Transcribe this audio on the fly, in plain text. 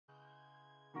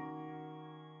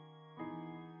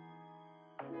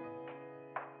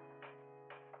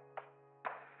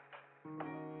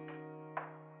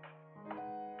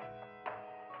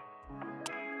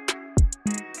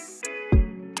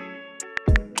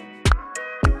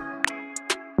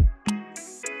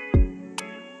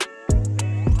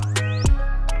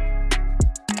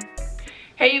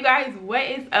Hey you guys, what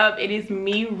is up? It is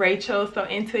me, Rachel. So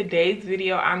in today's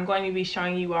video, I'm going to be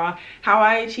showing you all how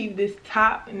I achieved this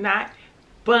top knot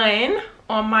bun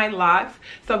on my locks.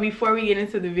 So before we get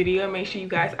into the video, make sure you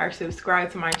guys are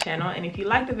subscribed to my channel, and if you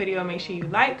like the video, make sure you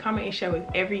like, comment, and share with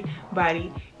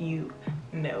everybody you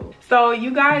know. So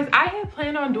you guys, I had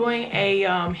planned on doing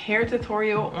a hair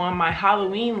tutorial on my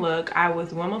Halloween look. I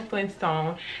was Wilma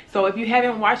Flintstone. So if you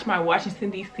haven't watched my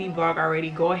Washington DC vlog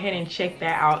already, go ahead and check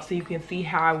that out so you can see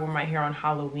how I wore my hair on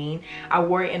Halloween. I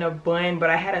wore it in a bun, but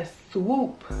I had a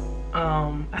swoop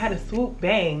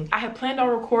bang. I had planned on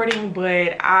recording,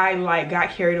 but I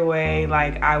got carried away.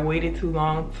 I waited too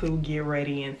long to get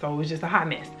ready, and so it was just a hot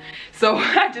mess. So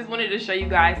I just wanted to show you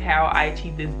guys how I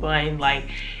achieved this bun.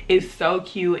 It's so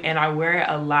cute, and I wear it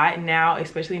a lot now,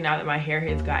 especially now that my hair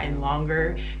has gotten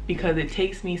longer, because it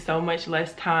takes me so much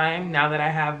less time now that I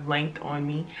have length on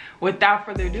me. Without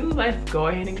further ado, let's go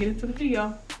ahead and get into the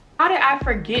video. How did I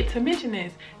forget to mention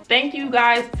this? Thank you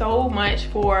guys so much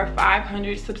for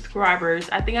 500 subscribers.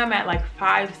 I think I'm at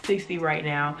 560 right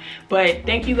now, but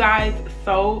thank you guys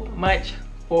so much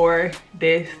for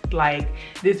this.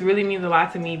 This really means a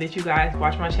lot to me that you guys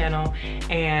watch my channel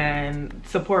and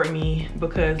support me,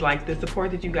 because the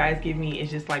support that you guys give me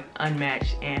is just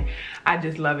unmatched, and I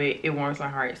just love it. It warms my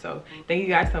heart. So thank you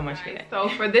guys so much for that. So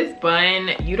for this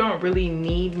bun, you don't really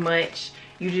need much.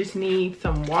 You just need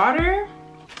some water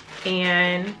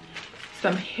and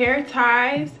some hair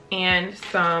ties and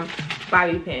some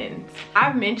bobby pins.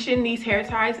 I've mentioned these hair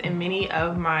ties in many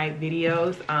of my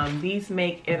videos. These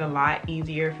make it a lot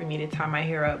easier for me to tie my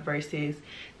hair up versus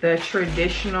the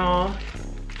traditional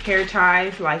hair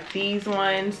ties like these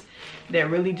ones that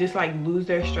really just lose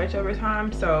their stretch over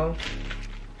time. So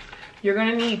you're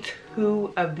gonna need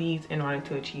 2 of these in order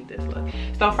to achieve this look.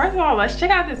 So first of all, let's check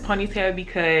out this ponytail,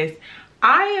 because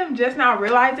I am just now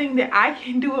realizing that I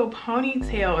can do a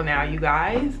ponytail now, you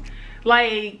guys.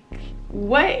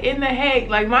 What in the heck?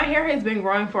 My hair has been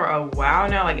growing for a while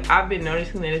now. I've been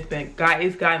noticing that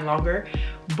it's gotten longer,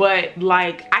 but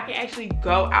I can actually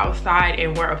go outside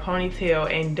and wear a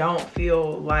ponytail and don't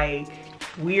feel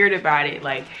weird about it.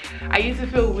 I used to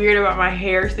feel weird about my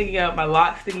hair sticking up, my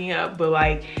locks sticking up,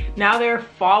 but now they're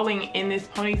falling in this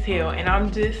ponytail, and I'm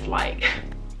just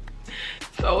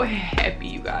so happy,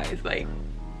 you guys.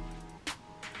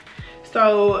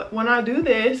 So when I do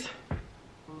this,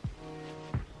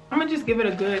 I'm gonna just give it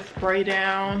a good spray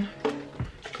down,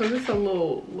 because it's a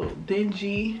little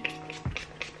dingy.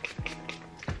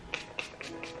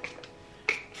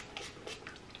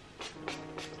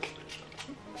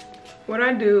 What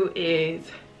I do is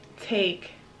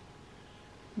take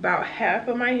about half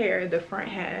of my hair, the front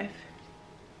half,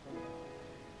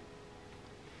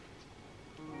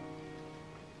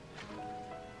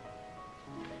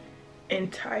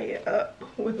 and tie it up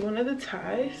with one of the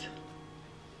ties.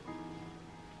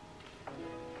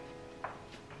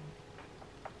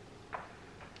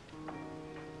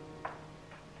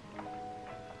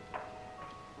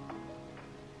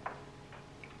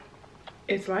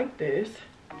 It's like this.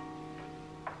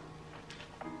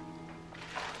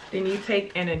 Then you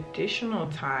take an additional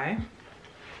tie,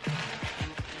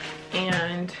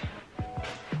 and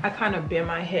I kind of bend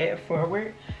my head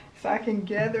forward so I can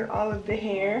gather all of the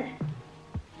hair.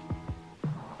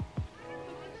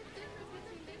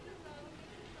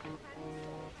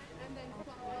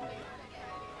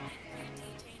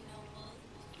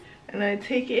 And I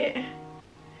take it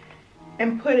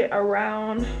and put it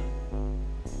around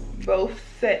both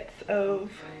sets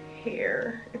of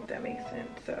hair, if that makes sense.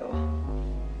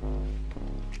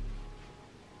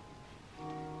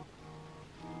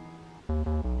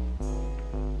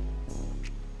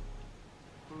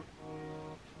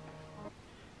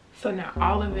 So now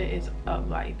all of it is up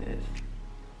like this.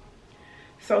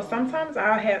 So sometimes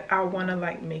I want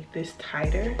to make this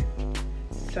tighter,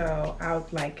 so I'll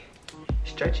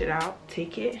stretch it out,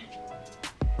 take it,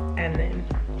 and then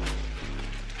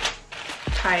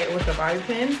tie it with a bobby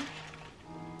pin.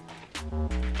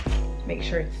 Make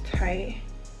sure it's tight.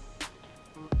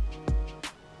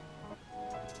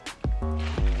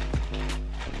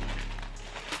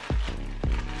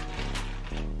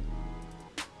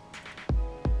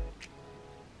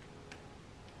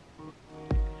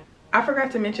 I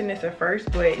forgot to mention this at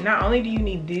first, but not only do you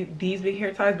need these big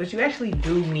hair ties, but you actually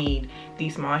do need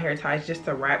these small hair ties just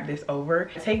to wrap this over.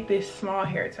 Take this small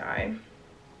hair tie.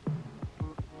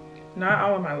 Not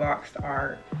all of my locks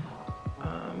are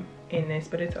in this,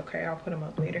 but it's okay. I'll put them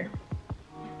up later.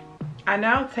 I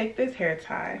now take this hair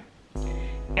tie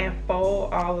and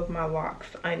fold all of my locks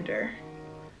under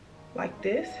like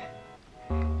this.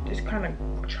 Just kind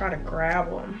of try to grab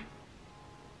them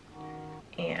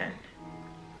and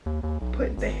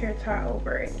put the hair tie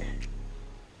over it.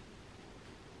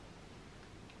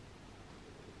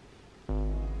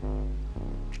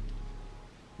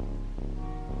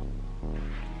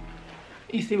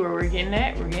 You see where we're getting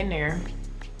at? We're getting there.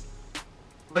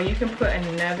 But you can put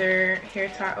another hair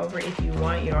tie over if you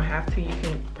want. You don't have to. You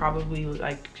can probably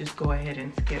like just go ahead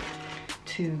and skip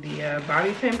to the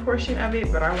bobby pin portion of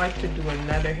it. But I like to do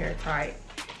another hair tie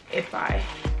if I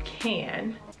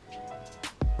can.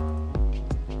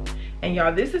 And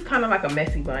y'all, this is kind of like a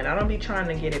messy bun. I don't be trying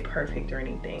to get it perfect or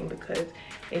anything because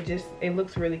it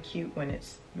looks really cute when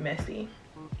it's messy.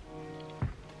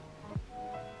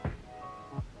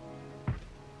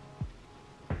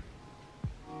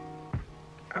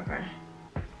 Okay,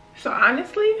 so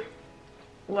honestly,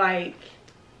 like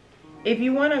if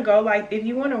you want to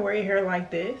wear your hair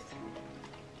like this,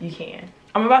 you can.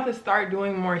 I'm about to start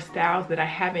doing more styles that I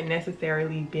haven't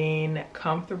necessarily been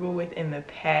comfortable with in the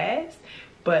past,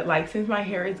 but like since my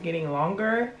hair is getting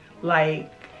longer, like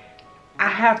I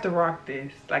have to rock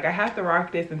this. Like I have to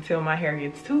rock this until my hair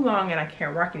gets too long and I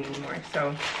can't rock it anymore.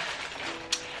 So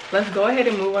let's go ahead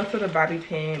and move on to the bobby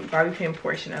pin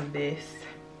portion of this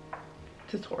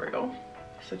tutorial.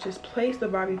 So just place the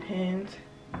bobby pins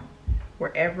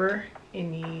wherever it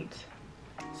needs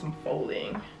some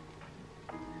folding.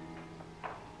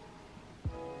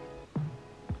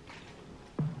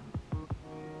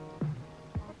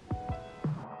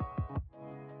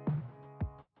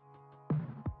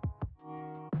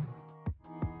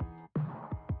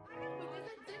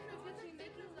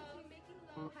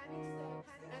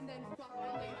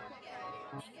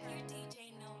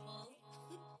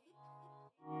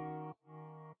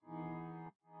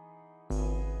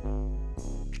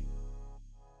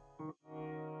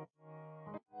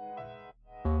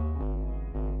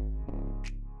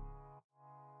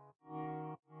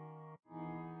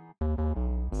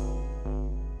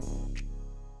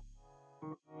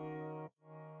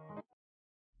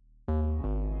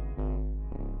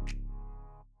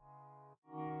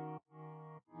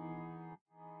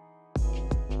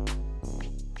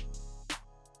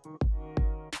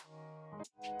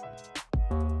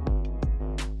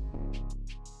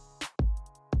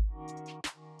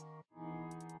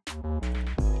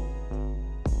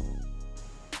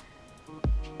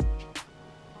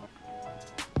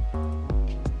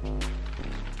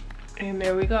 And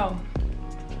there we go.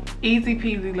 Easy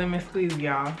peasy lemon squeezy,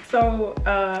 y'all. So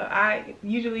I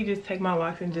usually just take my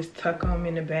locks and just tuck them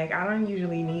in the back. I don't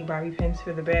usually need bobby pins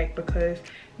for the back because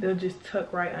they'll just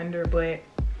tuck right under, but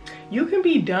you can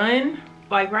be done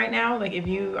like right now. Like if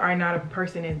you are not a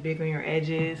person that's big on your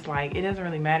edges, like it doesn't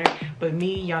really matter. But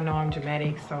me, y'all know I'm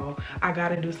dramatic, so I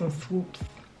gotta do some swoops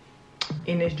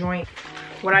in this joint.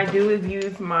 What I do is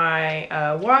use my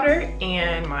water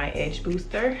and my edge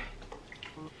booster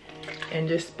and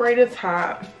just spray the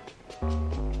top.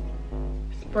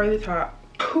 Spray the top.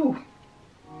 Whew.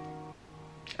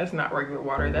 That's not regular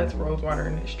water, that's rose water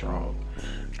and it's strong.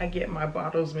 I get my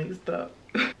bottles mixed up.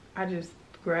 I just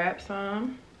grab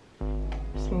some,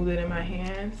 smooth it in my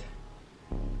hands,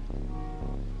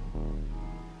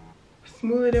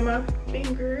 smooth it in my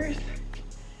fingers,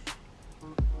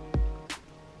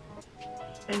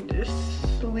 and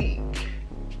just sleek.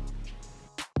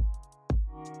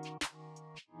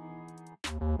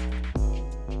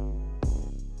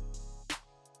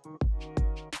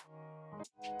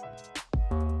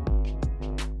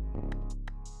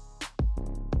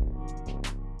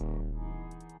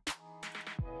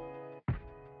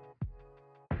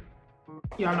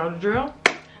 Y'all know the drill.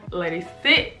 Let it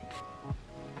sit.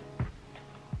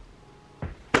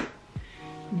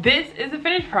 This is the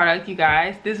finished product, you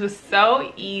guys. This was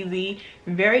so easy,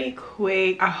 very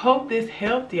quick. I hope this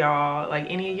helped y'all, like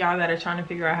any of y'all that are trying to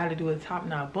figure out how to do a top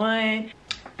knot bun.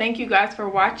 Thank you guys for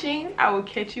watching. I will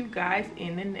catch you guys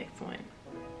in the next one.